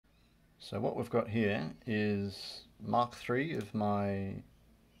So what we've got here is Mark III of my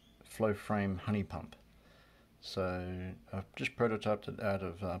flow frame honey pump. So I've just prototyped it out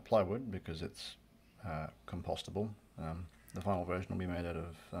of plywood because it's compostable. The final version will be made out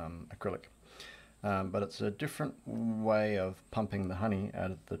of acrylic. But it's a different way of pumping the honey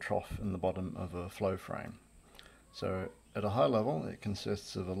out of the trough in the bottom of a flow frame. So at a high level, it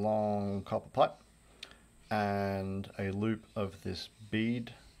consists of a long copper pipe and a loop of this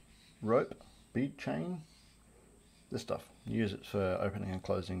bead rope, bead chain, this stuff. You use it for opening and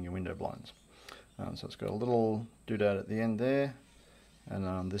closing your window blinds. So it's got a little doodad at the end there, and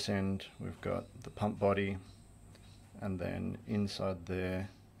on this end we've got the pump body, and then inside there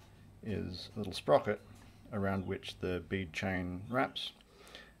is a little sprocket around which the bead chain wraps,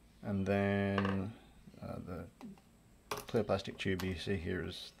 and then the clear plastic tube you see here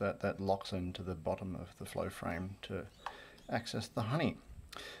is that locks into the bottom of the flow frame to access the honey.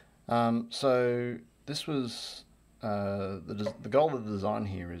 So this was the goal of the design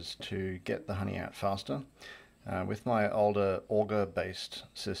here is to get the honey out faster. With my older auger-based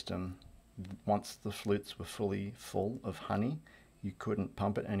system, once the flutes were fully full of honey, you couldn't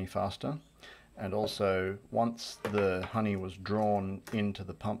pump it any faster. And also, once the honey was drawn into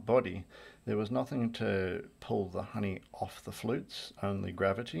the pump body, there was nothing to pull the honey off the flutes, only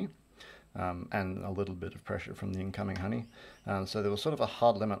gravity. And a little bit of pressure from the incoming honey. So there was sort of a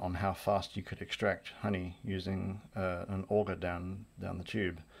hard limit on how fast you could extract honey using an auger down the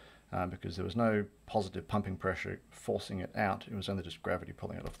tube, because there was no positive pumping pressure forcing it out. It was only just gravity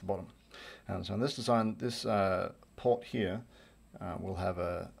pulling it off the bottom. So in this design, this port here will have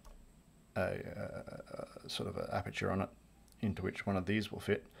a sort of an aperture on it into which one of these will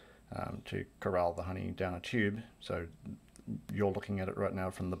fit to corral the honey down a tube. So you're looking at it right now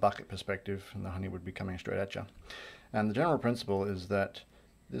from the bucket perspective, and the honey would be coming straight at you. And the general principle is that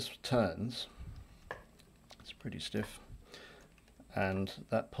this turns, it's pretty stiff, and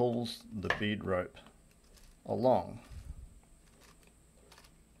that pulls the bead rope along,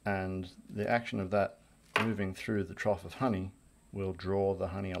 and the action of that moving through the trough of honey will draw the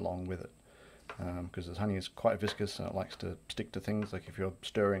honey along with it. Because the honey is quite viscous and it likes to stick to things. Like if you're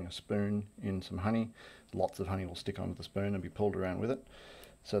stirring a spoon in some honey, lots of honey will stick onto the spoon and be pulled around with it.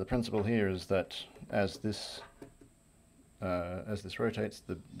 So the principle here is that as this rotates,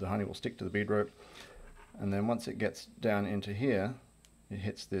 the honey will stick to the bead rope, and then once it gets down into here, it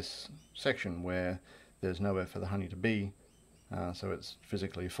hits this section where there's nowhere for the honey to be, so it's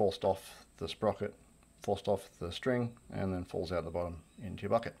physically forced off the sprocket, forced off the string, and then falls out the bottom into your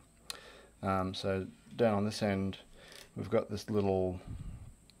bucket. So down on this end, we've got this little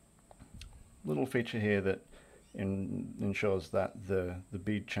feature here that ensures that the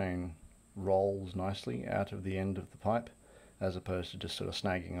bead chain rolls nicely out of the end of the pipe, as opposed to just sort of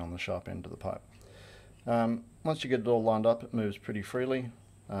snagging on the sharp end of the pipe. Once you get it all lined up, it moves pretty freely.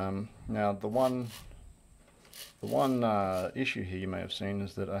 Now the one issue here you may have seen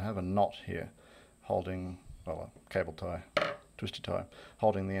is that I have a knot here holding, well, a cable tie, twisted tie,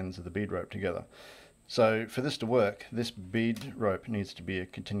 holding the ends of the bead rope together. So for this to work, this bead rope needs to be a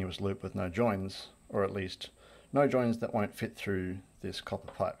continuous loop with no joins, or at least no joins that won't fit through this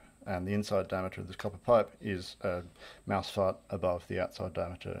copper pipe. And the inside diameter of this copper pipe is a mouse fart above the outside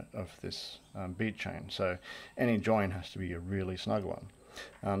diameter of this bead chain. So any join has to be a really snug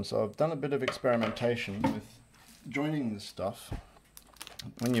one. So I've done a bit of experimentation with joining this stuff.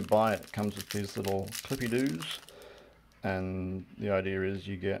 When you buy it, it comes with these little clippy-doos. And the idea is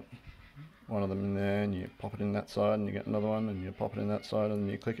you get one of them in there and you pop it in that side, and you get another one and you pop it in that side, and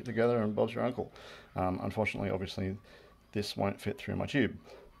you click it together and Bob's your uncle. Unfortunately, obviously, this won't fit through my tube.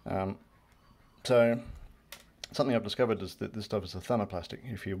 So something I've discovered is that this stuff is a thermoplastic.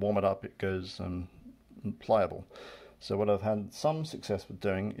 If you warm it up, it goes pliable. So what I've had some success with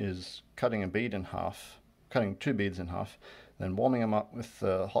doing is cutting two beads in half, then warming them up with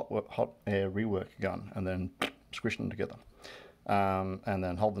a hot air rework gun, and then squish them together, and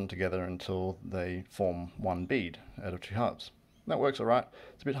then hold them together until they form one bead out of two halves. That works alright.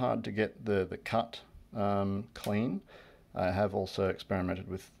 It's a bit hard to get the cut clean. I have also experimented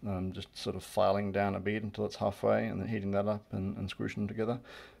with just sort of filing down a bead until it's halfway, and then heating that up and squishing them together.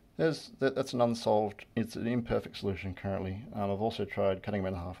 That's an unsolved, it's an imperfect solution currently. I've also tried cutting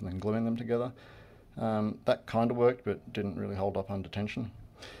them in half and then gluing them together. That kind of worked, but didn't really hold up under tension.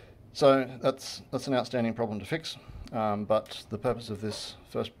 So that's an outstanding problem to fix, but the purpose of this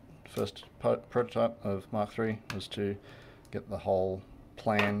first prototype of Mark III was to get the whole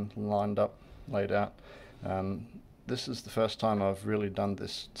plan lined up, laid out. This is the first time I've really done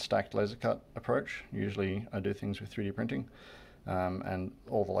this stacked laser cut approach. Usually I do things with 3D printing, and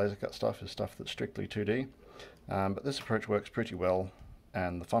all the laser cut stuff is stuff that's strictly 2D. But this approach works pretty well,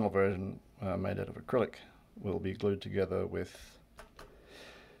 and the final version made out of acrylic will be glued together with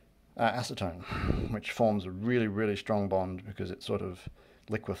acetone, which forms a really strong bond because it sort of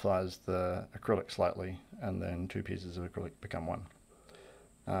liquefies the acrylic slightly, and then two pieces of acrylic become one.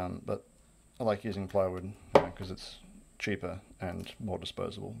 But I like using plywood because it's cheaper and more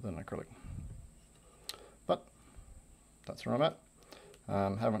disposable than acrylic. But that's where I'm at.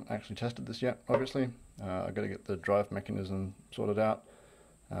 Haven't actually tested this yet, obviously. I've got to get the drive mechanism sorted out,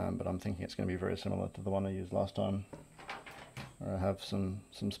 but I'm thinking it's going to be very similar to the one I used last time. I have some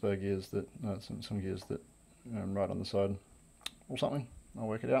spare gears that some gears that right on the side or something. I'll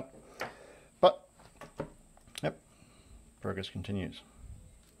work it out. But yep, progress continues.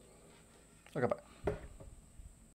 Okay, bye.